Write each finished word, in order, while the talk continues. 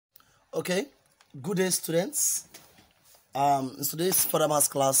Okay, good day, students. In today's further maths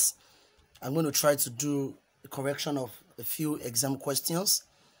class, I'm going to try to do a correction of a few exam questions.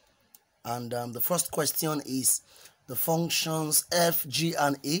 And the first question is the functions f, g,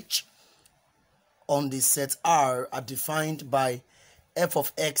 and h on the set R are defined by f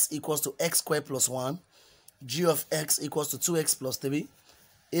of x equals to x squared plus 1, g of x equals to 2x plus 3,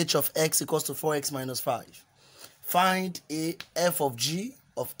 h of x equals to 4x minus 5. Find a f of g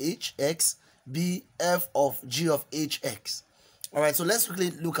of h x, b f of g of h x. All right, so let's quickly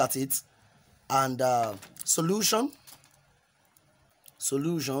look at it. And solution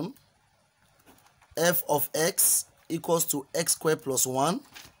f of x equals to x squared plus 1.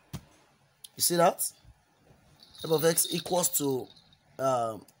 You see that? F of x equals to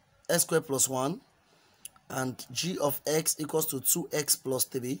x squared plus 1, and g of x equals to 2x plus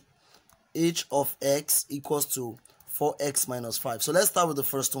 3, h of x equals to 4x minus 5. So let's start with the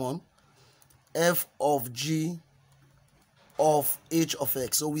first one, f of g of h of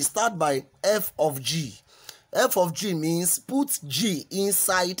x. So we start by f of g. F of g means put g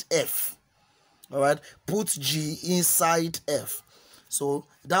inside f. All right, put g inside f. So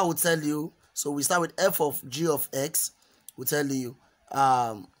that will tell you, so we start with f of g of x. We tell you,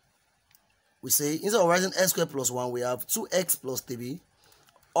 we say instead of writing x squared plus 1, we have 2x plus 3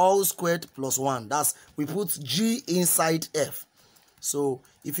 all squared plus 1. That's, we put g inside f. So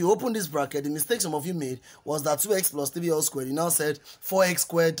if you open this bracket, the mistake some of you made was that 2x plus 3 all squared. You now said 4x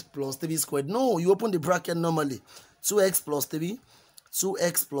squared plus 3 squared. No, you open the bracket normally. 2x plus 3,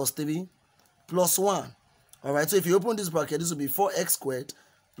 2x plus 3 plus 1. All right, so if you open this bracket, this will be 4x squared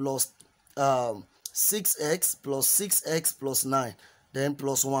plus 6x plus 6x plus 9, then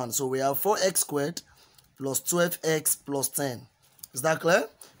plus 1. So we have 4x squared plus 12x plus 10. Is that clear?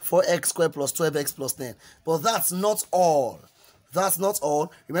 4x squared plus 12x plus 10. But that's not all. That's not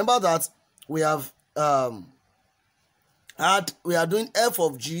all. Remember that we have we are doing f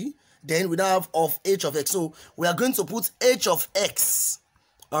of g, then we now have of h of x. So we are going to put h of x,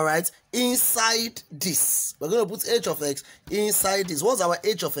 all right, inside this. We're going to put h of x inside this. What's our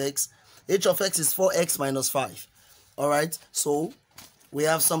h of x? H of x is 4x minus 5. All right, so we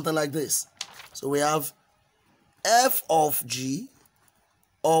have something like this. So we have f of g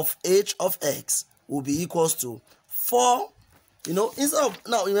of h of x will be equals to 4. You know, instead of,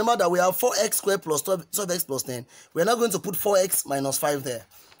 now remember that we have 4x squared plus 12x plus 10. We're not going to put 4x minus 5 there.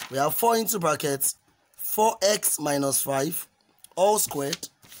 We have 4 into brackets 4x minus 5 all squared,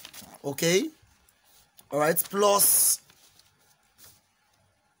 okay, all right, plus,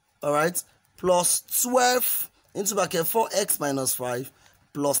 all right, plus 12 into bracket 4x minus 5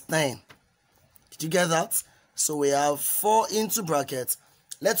 plus 10. Did you get that? So we have 4 into bracket.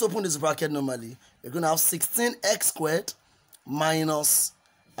 Let's open this bracket normally. We're going to have 16x squared minus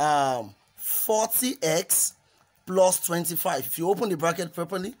 40x plus 25. If you open the bracket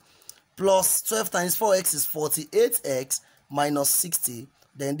properly, plus 12 times 4x is 48x minus 60.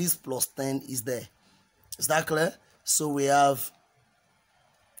 Then this plus 10 is there. Is that clear? So we have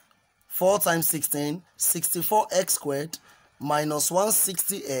 4 times 16, 64x squared minus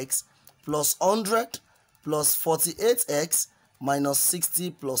 160x plus 100 plus 48x minus 60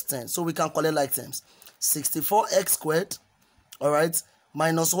 plus 10. So we can collect like terms. 64x squared, all right,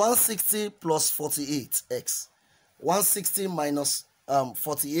 minus 160 plus 48x. 160 minus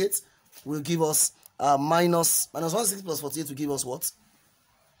 48 will give us minus 160 plus 48 will give us what?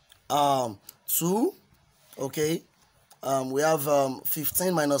 2. Okay. We have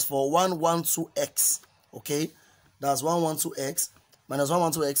 15 minus 4, 112x. Okay. That's 112x minus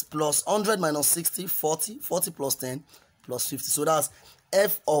 112x plus 100 minus 60, 40. 40 plus 10 plus 50. So that's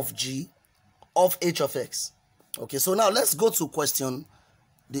f of g of h of x. Okay, so now let's go to question,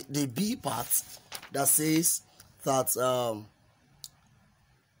 the B part that says that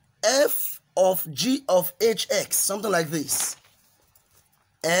f of g of hx, something like this.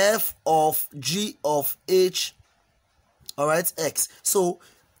 F of g of h, all right, x. So,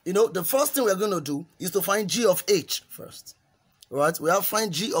 you know, the first thing we're going to do is to find g of h first. All right, we have to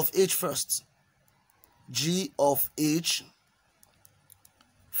find g of h first. G of h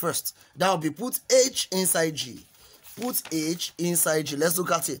first. That will be put h inside g. Put h inside g. Let's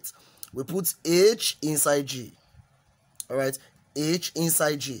look at it. We put h inside g. All right, h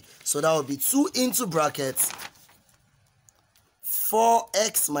inside g. So that will be 2 into brackets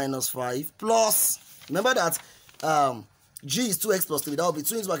 4x minus 5 plus, remember that g is 2x plus 3. That will be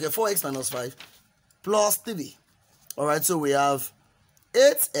 2 into bracket 4x minus 5 plus 3. All right, so we have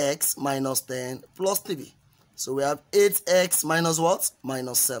 8x minus 10 plus 3. So we have 8x minus what?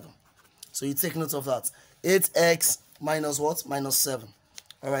 Minus 7. So you take note of that. 8x minus what? Minus 7.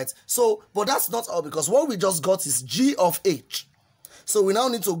 All right. So, but that's not all, because what we just got is g of h. So we now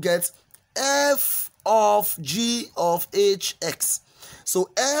need to get f of g of hx. So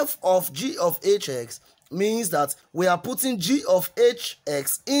f of g of hx means that we are putting g of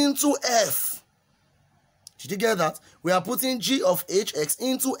hx into f. Did you get that? We are putting g of hx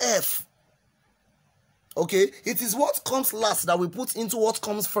into f. Okay, it is what comes last that we put into what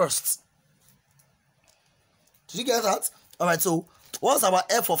comes first. Did you get that? All right, so what's our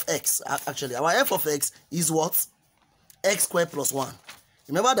f of x? Actually, our f of x is what? X squared plus 1.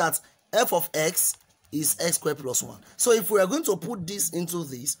 Remember that f of x is x squared plus 1. So if we are going to put this into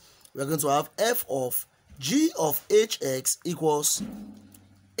this, we are going to have f of g of hx equals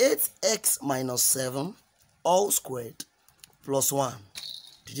 8x minus 7 all squared plus 1.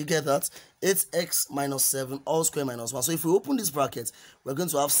 Did you get that? 8x minus 7 all squared minus 1. So if we open this bracket, we're going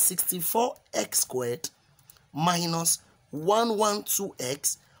to have 64x squared minus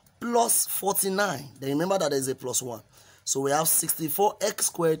 112x plus 49. Then remember that there is a plus 1. So we have 64x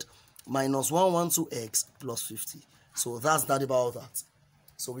squared minus 112x plus 50. So that's that about that.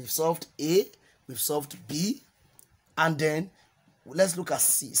 So we've solved A, we've solved B, and then let's look at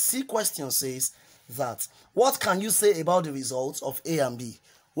C. C question says that what can you say about the results of A and B?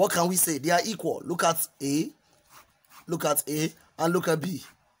 What can we say? They are equal. Look at A, and look at B.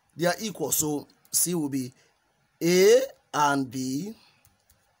 They are equal. So C will be A and B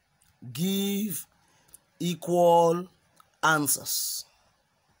give equal answers.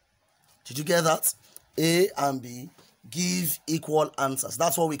 Did you get that? A and B give equal answers.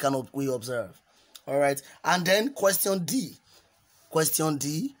 That's what we observe. All right. And then question D. Question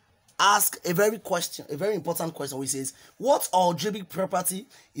D, ask a very important question, which says, what algebraic property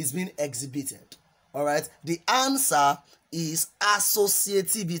is being exhibited? All right. The answer is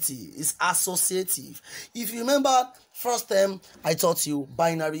associativity. It's associative. If you remember, first term, I taught you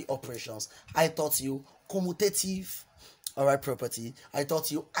binary operations. I taught you commutative, all right, property. I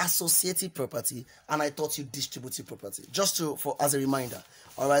taught you associative property, and I taught you distributive property. Just as a reminder.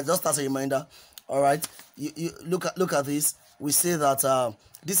 All right. Just as a reminder. All right. You look at this. We say that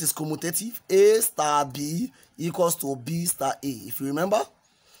this is commutative. A star B equals to B star A. If you remember.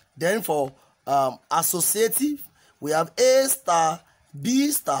 Then for associative, we have A star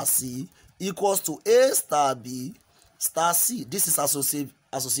B star C equals to A star B star C. This is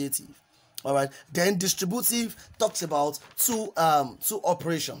associative. All right. Then distributive talks about two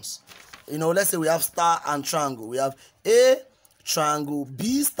operations. You know, let's say we have star and triangle. We have A triangle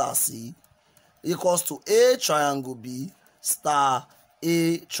B star C equals to A triangle B star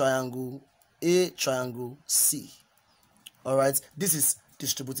A triangle C. All right. This is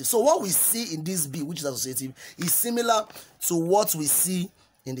distributive. So what we see in this B, which is associative, is similar to what we see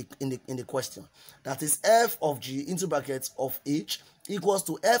in the question. That is f of g into brackets of h equals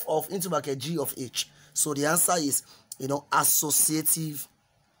to f of into bracket g of h. So the answer is, you know, associative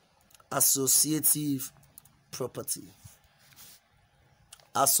property.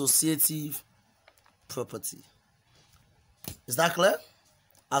 Associative property. Is that clear?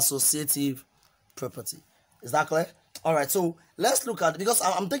 Associative property. Is that clear? All right, so let's look at, because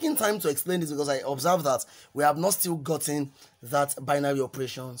I'm taking time to explain this because I observe that we have not still gotten that binary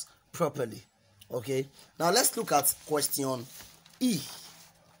operations properly. Okay, now let's look at question E.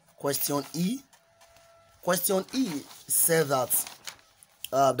 Question E says that,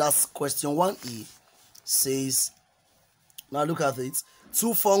 that's question 1E says, now look at it,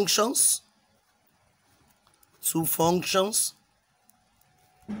 two functions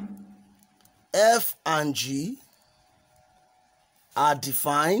f and g are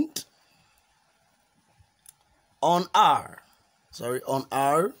defined on R.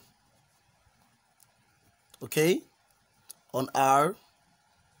 Okay, on R.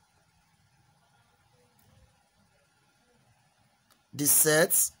 The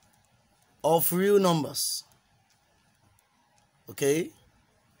sets of real numbers. Okay,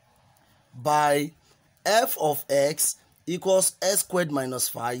 by f of x equals x squared minus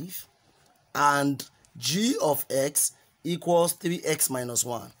 5 and g of x equals 3x minus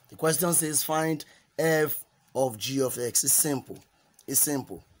 1. The question says find f of g of x. It's simple.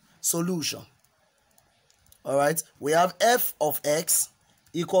 Solution. All right. We have f of x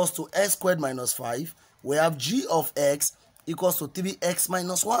equals to x squared minus 5. We have g of x equals to 3x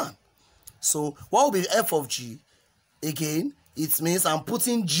minus 1. So what will be f of g? Again, it means I'm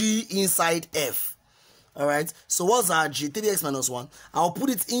putting g inside f. All right. So what's our g? 3x minus 1. I'll put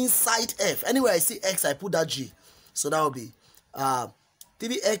it inside f. Anywhere I see x, I put that g. So that will be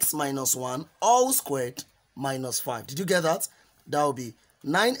 3x minus 1 all squared minus 5. Did you get that? That will be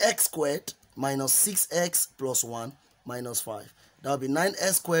 9x squared minus 6x plus 1 minus 5. that will be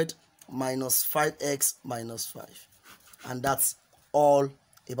 9x squared minus 5x minus 5. And that's all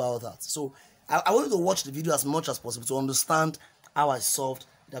about that. So I want you to watch the video as much as possible to understand how I solved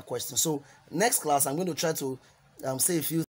that question. So next class, I'm going to try to say a few